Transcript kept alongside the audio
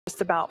Just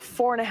about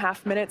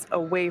 4.5 minutes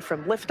away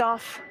from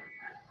liftoff.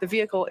 The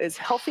vehicle is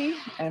healthy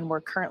and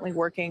we're currently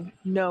working,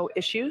 no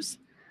issues.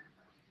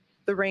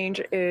 The range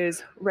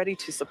is ready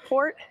to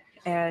support.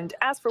 And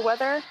as for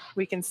weather,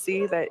 we can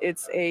see that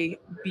it's a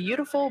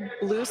beautiful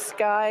blue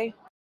sky.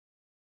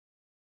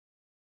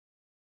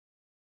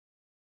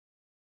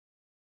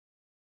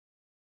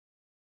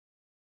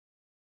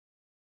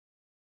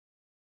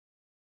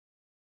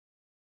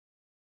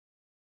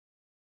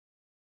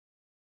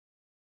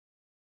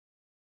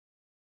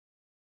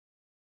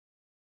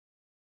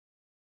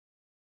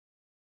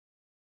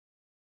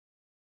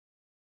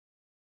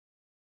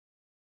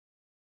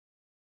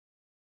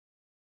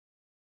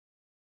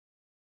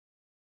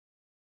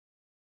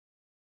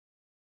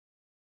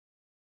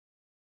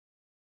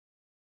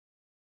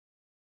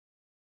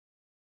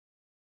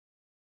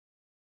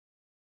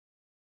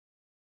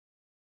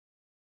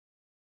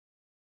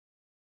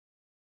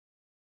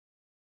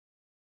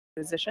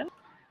 Position.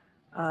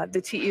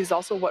 The TE is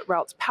also what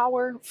routes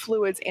power,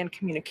 fluids, and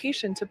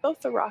communication to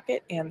both the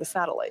rocket and the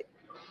satellite.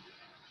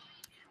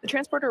 The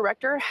transporter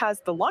erector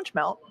has the launch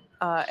mount,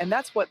 and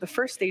that's what the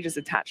first stage is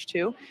attached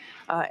to,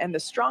 and the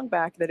strong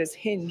back that is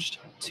hinged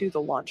to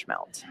the launch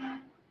mount.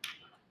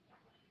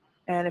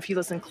 And if you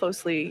listen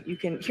closely, you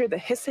can hear the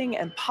hissing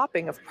and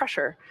popping of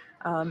pressure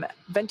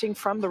venting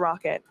from the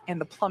rocket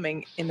and the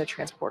plumbing in the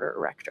transporter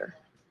erector.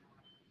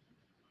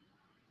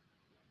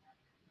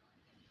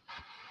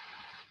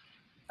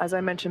 As I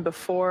mentioned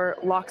before,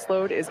 LOX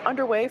load is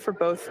underway for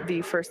both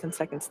the first and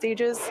second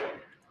stages.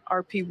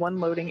 RP1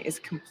 loading is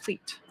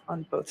complete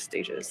on both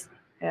stages.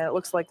 And it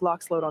looks like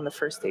LOX load on the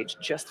first stage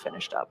just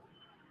finished up.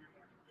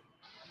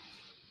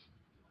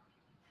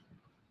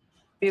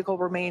 Vehicle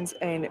remains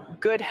in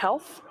good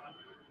health.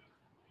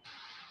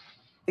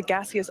 The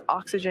gaseous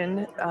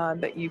oxygen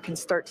that you can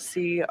start to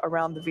see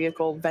around the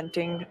vehicle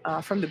venting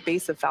from the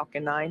base of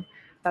Falcon 9,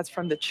 that's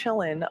from the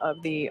chill-in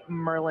of the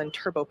Merlin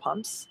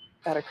turbopumps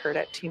that occurred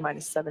at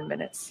T-minus 7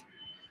 minutes.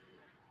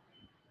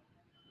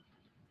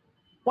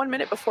 1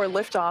 minute before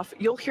liftoff,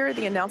 you'll hear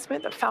the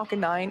announcement that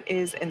Falcon 9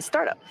 is in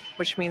startup,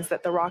 which means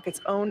that the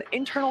rocket's own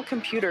internal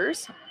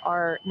computers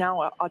are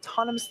now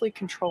autonomously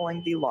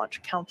controlling the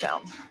launch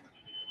countdown.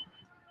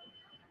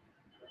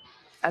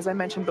 As I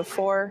mentioned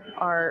before,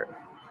 our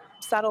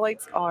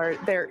satellites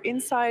they're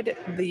inside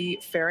the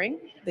fairing.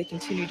 They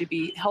continue to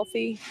be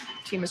healthy.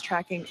 Team is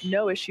tracking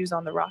no issues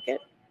on the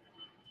rocket.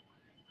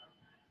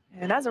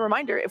 And as a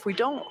reminder, if we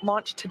don't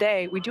launch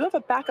today, we do have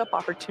a backup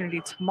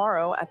opportunity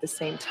tomorrow at the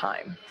same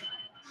time.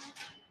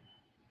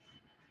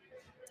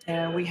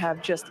 And we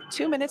have just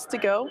 2 minutes to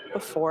go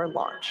before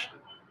launch.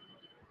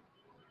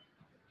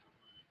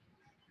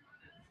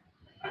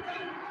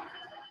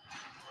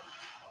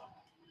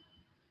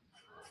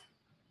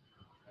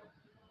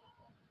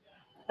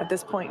 At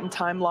this point in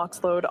time,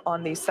 LOX load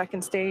on the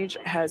second stage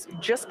has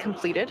just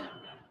completed.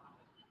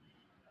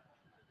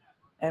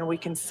 And we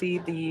can see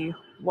the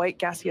white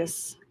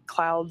gaseous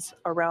clouds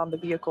around the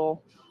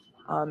vehicle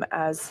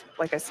as,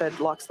 like I said,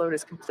 LOX load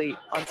is complete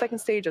on second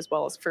stage as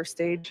well as first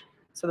stage.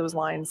 So those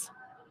lines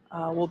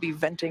will be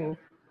venting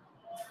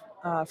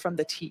from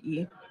the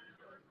TE.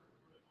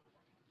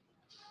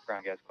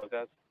 Ground gas, close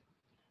out.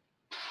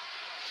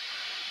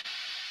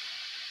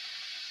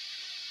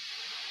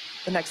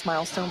 The next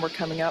milestone we're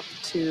coming up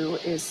to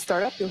is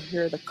startup. You'll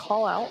hear the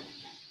call out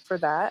for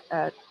that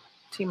at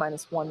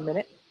T-minus 1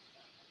 minute.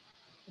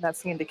 And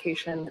that's the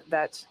indication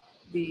that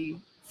the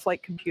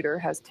flight computer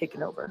has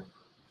taken over.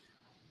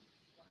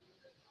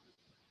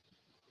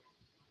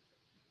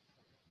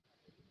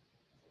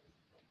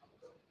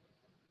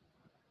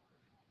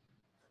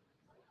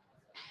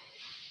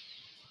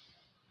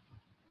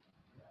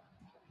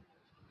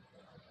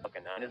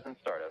 Falcon 9 is in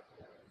startup.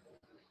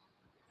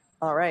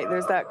 All right,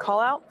 there's that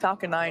call out.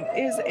 Falcon 9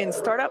 is in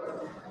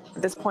startup.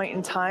 At this point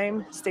in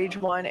time, stage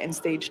 1 and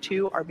stage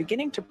 2 are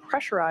beginning to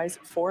pressurize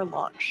for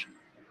launch.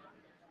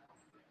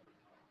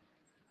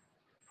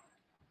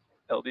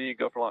 LD,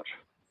 go for launch.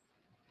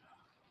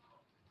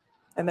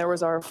 And there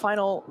was our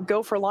final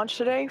go for launch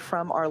today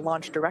from our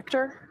launch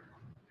director.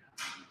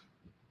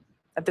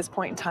 At this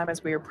point in time,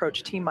 as we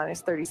approach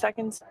T-minus 30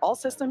 seconds, all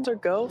systems are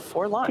go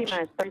for launch.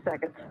 T-minus 30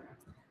 seconds.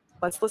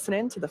 Let's listen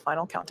in to the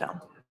final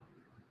countdown.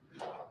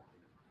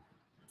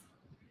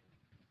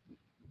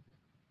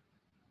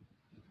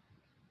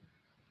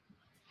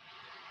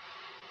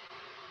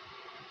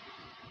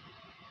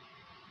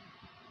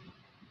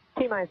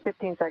 T-minus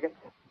 15 seconds.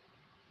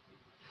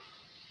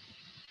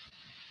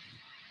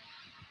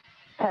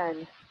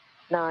 10,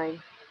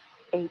 9,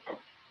 8,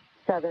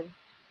 7,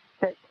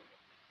 6,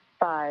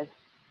 5,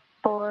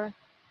 4,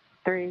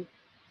 3,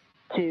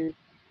 2,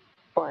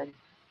 1,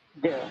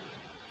 0.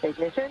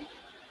 Ignition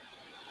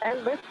and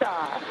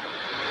liftoff.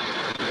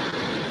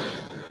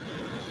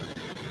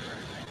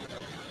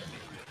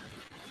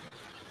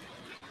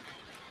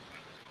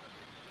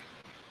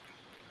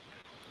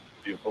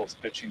 Vehicles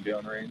pitching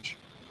downrange.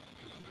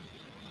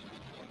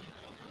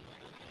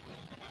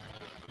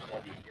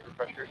 Air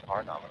pressures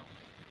are nominal.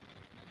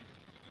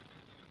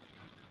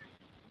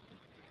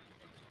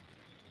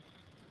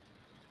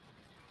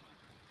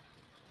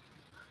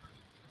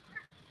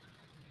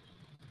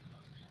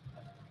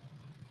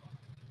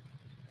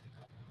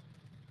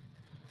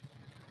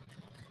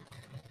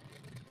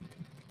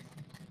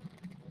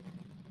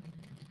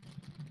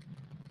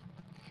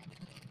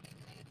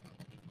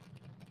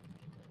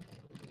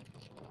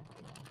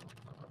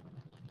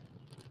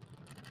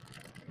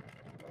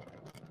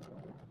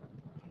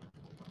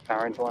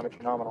 Power and telemetry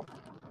nominal.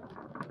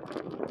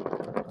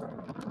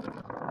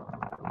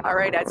 All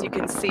right, as you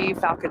can see,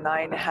 Falcon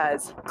 9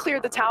 has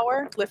cleared the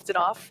tower, lifted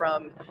off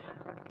from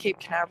Cape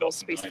Canaveral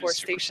Space Force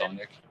Station.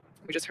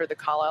 We just heard the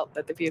call out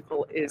that the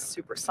vehicle is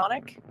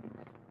supersonic.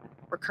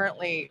 We're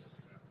currently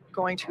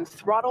going to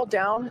throttle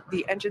down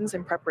the engines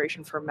in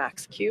preparation for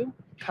max Q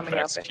coming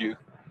Max up. Q.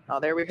 Oh,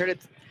 there we heard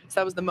it.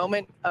 So that was the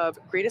moment of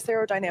greatest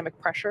aerodynamic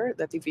pressure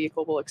that the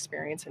vehicle will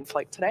experience in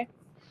flight today.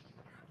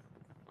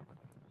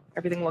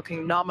 Everything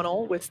looking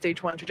nominal with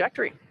stage 1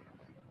 trajectory.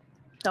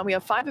 Now we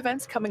have 5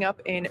 events coming up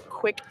in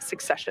quick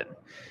succession.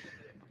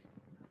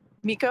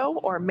 MECO,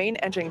 or main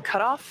engine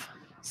cutoff,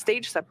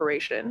 stage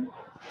separation,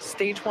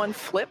 stage 1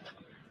 flip,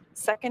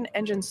 second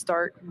engine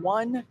start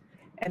 1,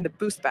 and the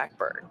boost back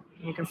burn.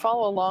 You can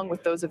follow along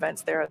with those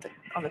events there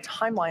on the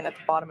timeline at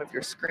the bottom of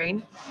your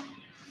screen.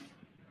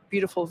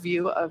 Beautiful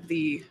view of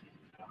the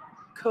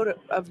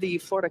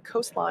Florida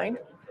coastline.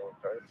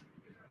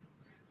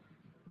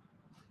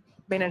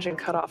 Main engine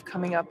cutoff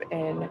coming up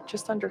in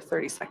just under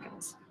 30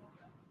 seconds.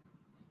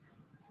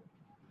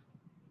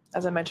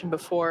 As I mentioned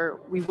before,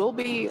 we will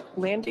be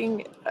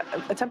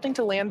attempting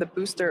to land the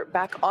booster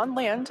back on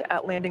land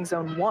at landing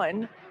zone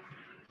 1.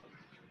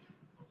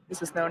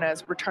 This is known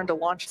as return to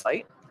launch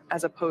site,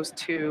 as opposed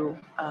to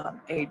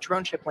a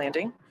drone ship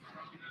landing.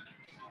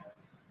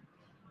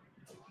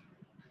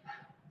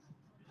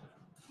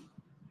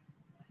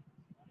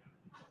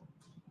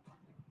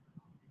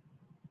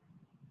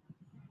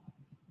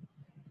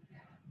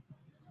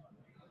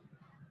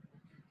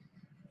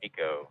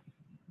 MECO.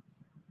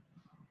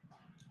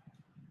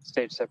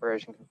 Stage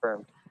separation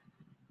confirmed.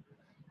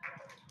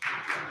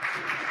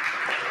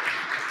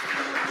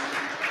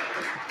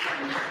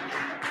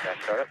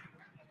 Back startup.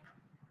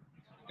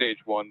 Stage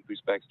 1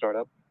 boost back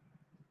startup.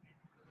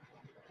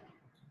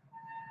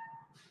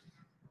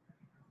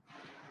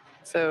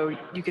 So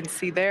you can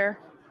see there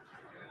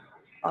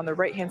on the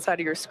right-hand side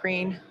of your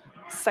screen,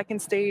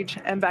 second stage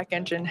MVAC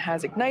engine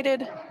has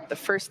ignited. The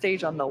first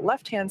stage on the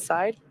left-hand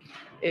side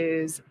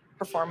is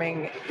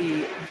performing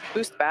the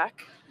boost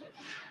back,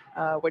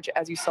 which,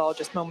 as you saw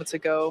just moments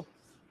ago,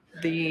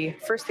 the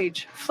first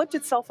stage flipped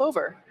itself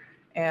over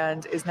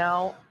and is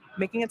now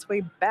making its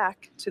way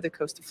back to the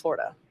coast of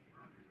Florida.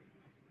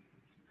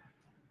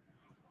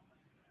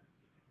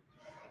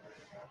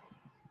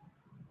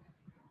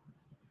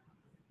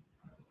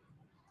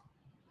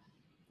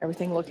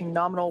 Everything looking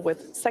nominal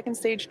with second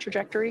stage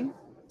trajectory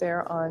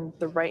there on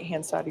the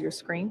right-hand side of your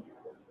screen.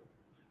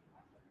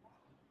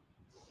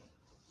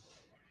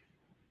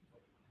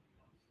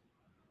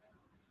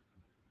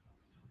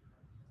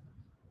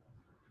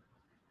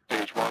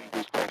 Stage 1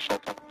 boost back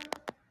shutdown.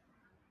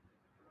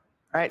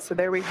 All right, so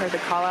there we heard the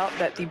call out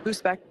that the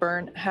boost back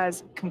burn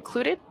has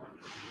concluded.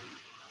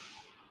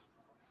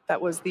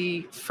 That was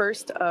the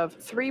first of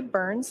 3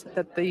 burns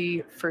that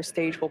the first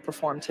stage will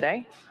perform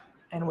today.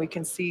 And we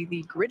can see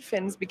the grid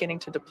fins beginning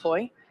to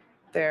deploy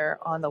there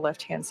on the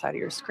left-hand side of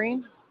your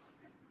screen.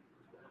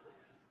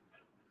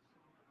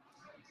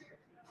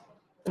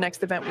 The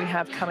next event we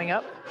have coming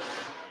up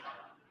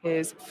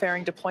is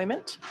fairing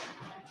deployment.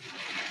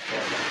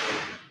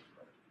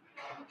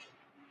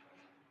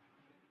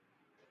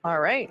 All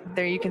right,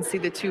 there you can see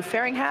the 2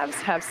 fairing halves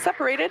have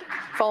separated,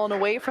 fallen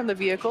away from the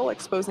vehicle,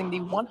 exposing the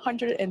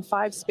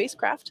 105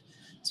 spacecraft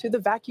to the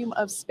vacuum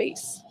of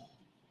space.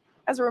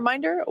 As a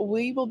reminder,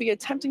 we will be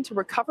attempting to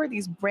recover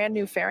these brand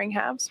new fairing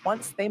halves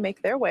once they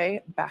make their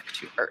way back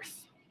to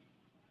Earth.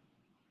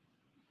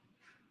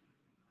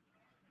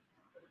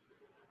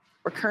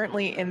 We're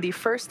currently in the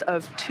first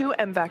of 2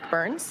 MVAC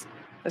burns.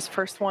 This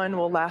first one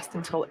will last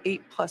until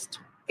T plus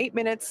 8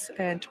 minutes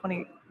and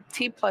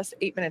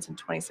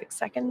 26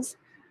 seconds.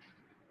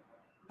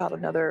 About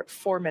another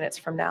 4 minutes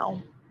from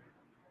now.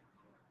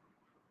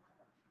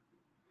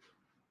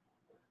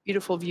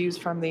 Beautiful views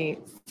from the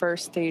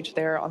first stage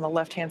there on the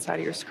left-hand side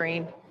of your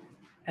screen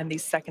and the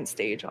second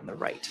stage on the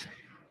right.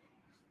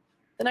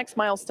 The next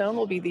milestone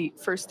will be the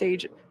first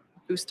stage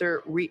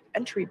booster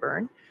re-entry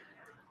burn.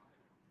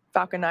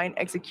 Falcon 9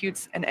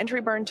 executes an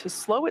entry burn to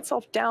slow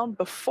itself down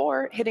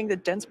before hitting the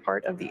dense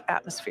part of the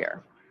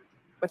atmosphere.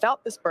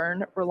 Without this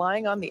burn,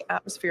 relying on the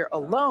atmosphere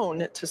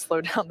alone to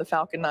slow down the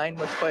Falcon 9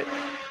 would put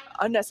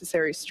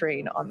unnecessary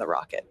strain on the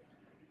rocket.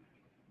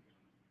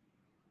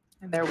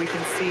 And there we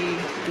can see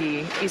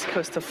the east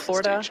coast of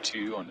Florida. Stage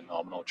 2 on a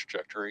nominal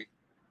trajectory.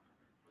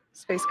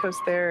 Space Coast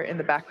there in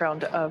the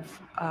background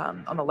of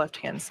on the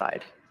left-hand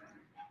side.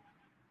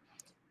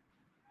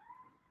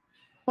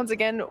 Once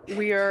again,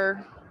 we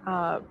are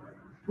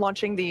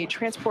launching the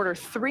Transporter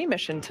 3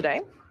 mission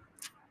today.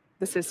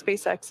 This is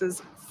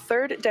SpaceX's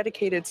 3rd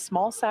dedicated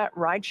small-sat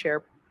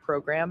rideshare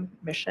program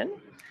mission,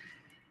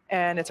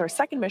 and it's our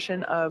 2nd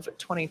mission of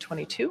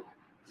 2022.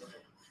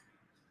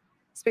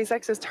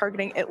 SpaceX is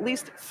targeting at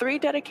least 3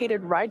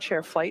 dedicated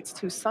rideshare flights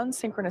to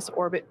sun-synchronous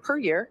orbit per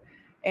year,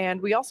 and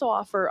we also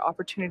offer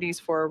opportunities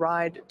for a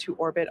ride to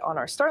orbit on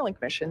our Starlink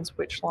missions,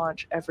 which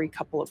launch every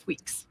couple of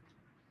weeks.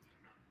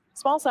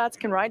 Small sats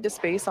can ride to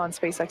space on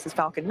SpaceX's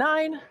Falcon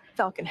 9,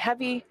 Falcon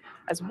Heavy,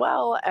 as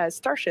well as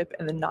Starship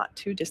in the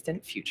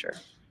not-too-distant future.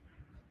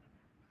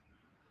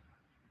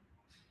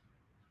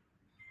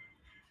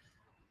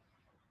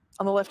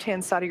 On the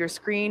left-hand side of your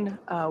screen,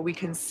 we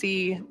can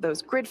see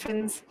those grid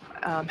fins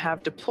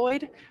have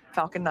deployed.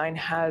 Falcon 9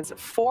 has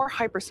 4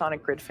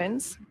 hypersonic grid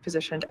fins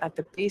positioned at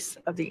the base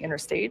of the inner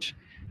stage,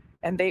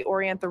 and they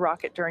orient the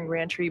rocket during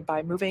reentry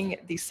by moving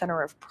the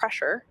center of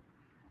pressure.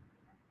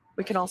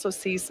 We can also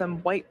see some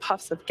white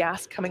puffs of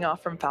gas coming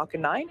off from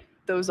Falcon 9.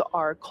 Those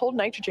are cold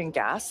nitrogen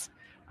gas,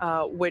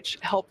 which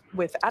help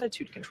with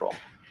attitude control.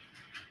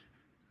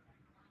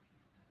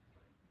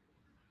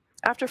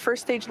 After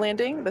first stage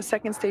landing, the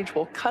second stage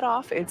will cut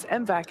off its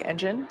MVAC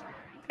engine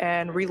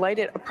and relight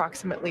it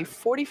approximately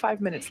 45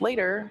 minutes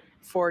later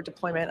for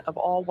deployment of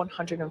all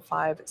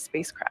 105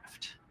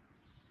 spacecraft.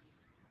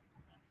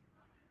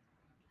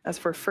 As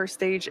for first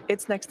stage,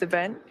 its next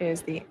event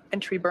is the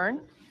entry burn.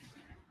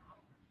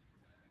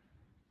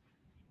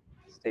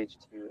 Stage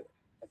 2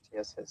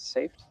 FTS has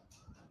saved.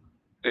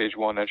 Stage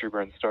 1 entry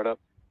burn startup.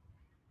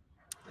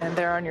 And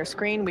there on your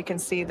screen, we can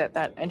see that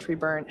that entry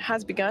burn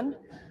has begun.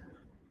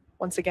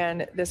 Once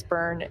again, this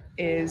burn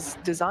is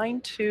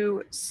designed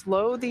to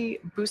slow the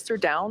booster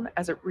down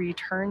as it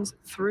returns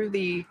through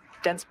the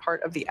dense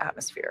part of the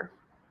atmosphere.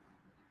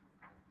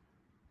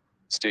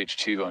 Stage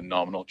 2 on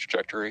nominal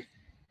trajectory.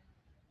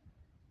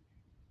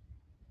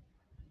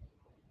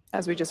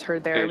 As we just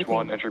heard there, Stage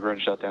 1 entry burn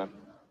shutdown.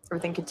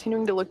 everything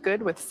continuing to look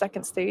good with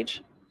second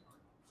stage.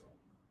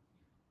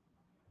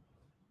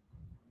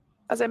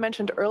 As I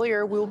mentioned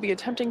earlier, we'll be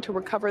attempting to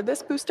recover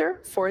this booster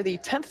for the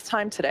 10th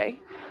time today,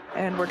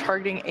 and we're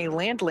targeting a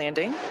land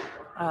landing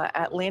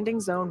at landing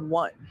zone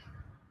 1.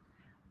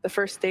 The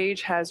first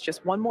stage has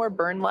just one more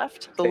burn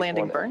left, the Stage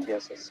landing 1 burn.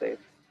 FTS has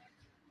saved.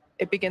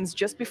 It begins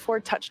just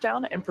before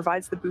touchdown and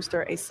provides the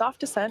booster a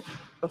soft descent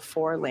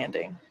before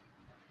landing.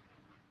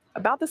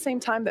 About the same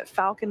time that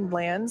Falcon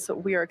lands,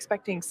 we are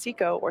expecting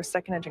SECO, or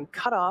second engine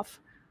cutoff,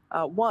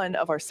 1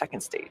 of our second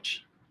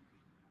stage.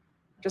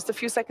 Just a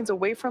few seconds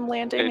away from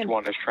landing, Stage and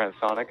 1 is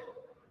transonic.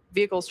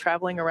 vehicles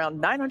traveling around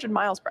 900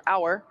 miles per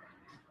hour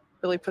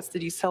really puts the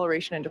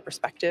deceleration into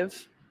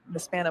perspective. In the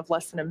span of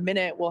less than a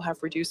minute, we'll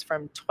have reduced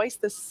from twice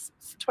the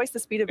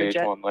speed of a Stage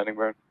jet 1 landing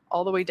burn.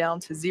 all the way down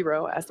to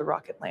 0 as the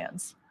rocket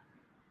lands.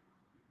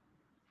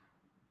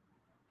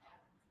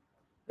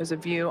 There's a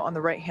view on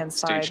the right-hand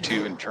side Stage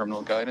 2 in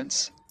terminal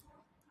guidance.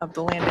 of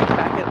the landing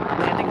back at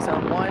landing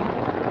zone 1.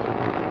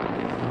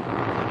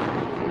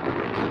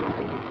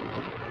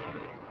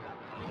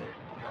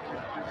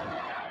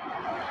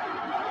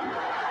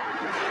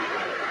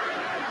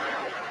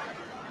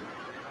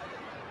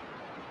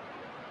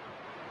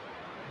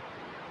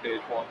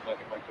 Stage 1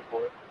 landing mic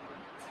deployed.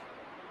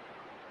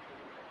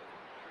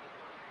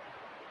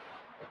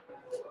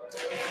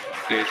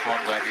 Stage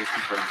 1 landing is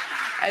confirmed.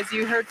 As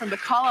you heard from the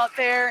call out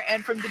there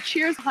and from the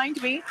cheers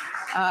behind me,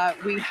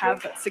 we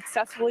have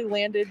successfully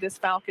landed this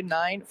Falcon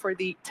 9 for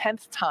the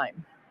 10th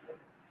time.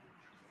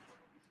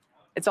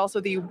 It's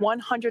also the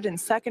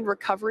 102nd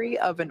recovery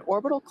of an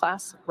orbital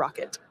class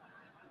rocket.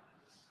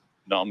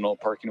 Nominal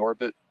parking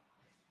orbit.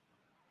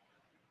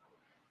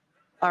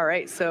 All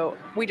right, so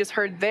we just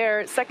heard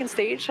there, second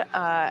stage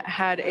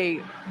had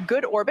a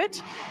good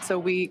orbit. So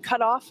we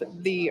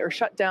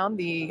shut down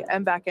the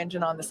MVAC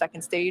engine on the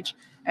second stage.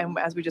 And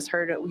as we just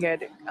heard, we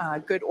had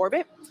good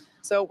orbit.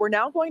 So we're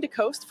now going to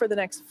coast for the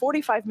next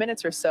 45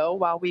 minutes or so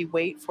while we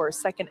wait for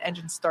second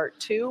engine start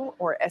 2,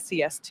 or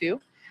SES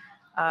 2.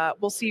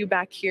 We'll see you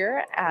back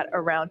here at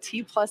around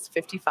T plus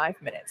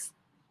 55 minutes.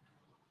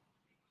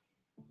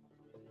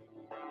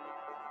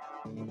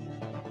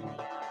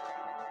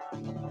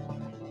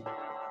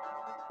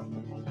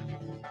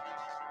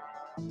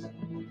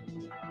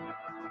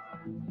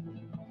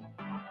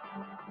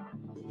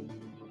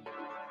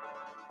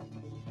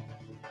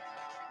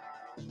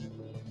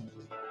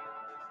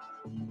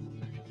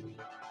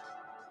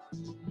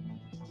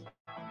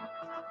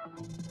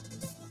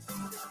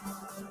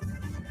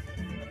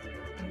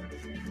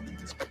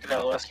 Expected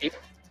LO escape.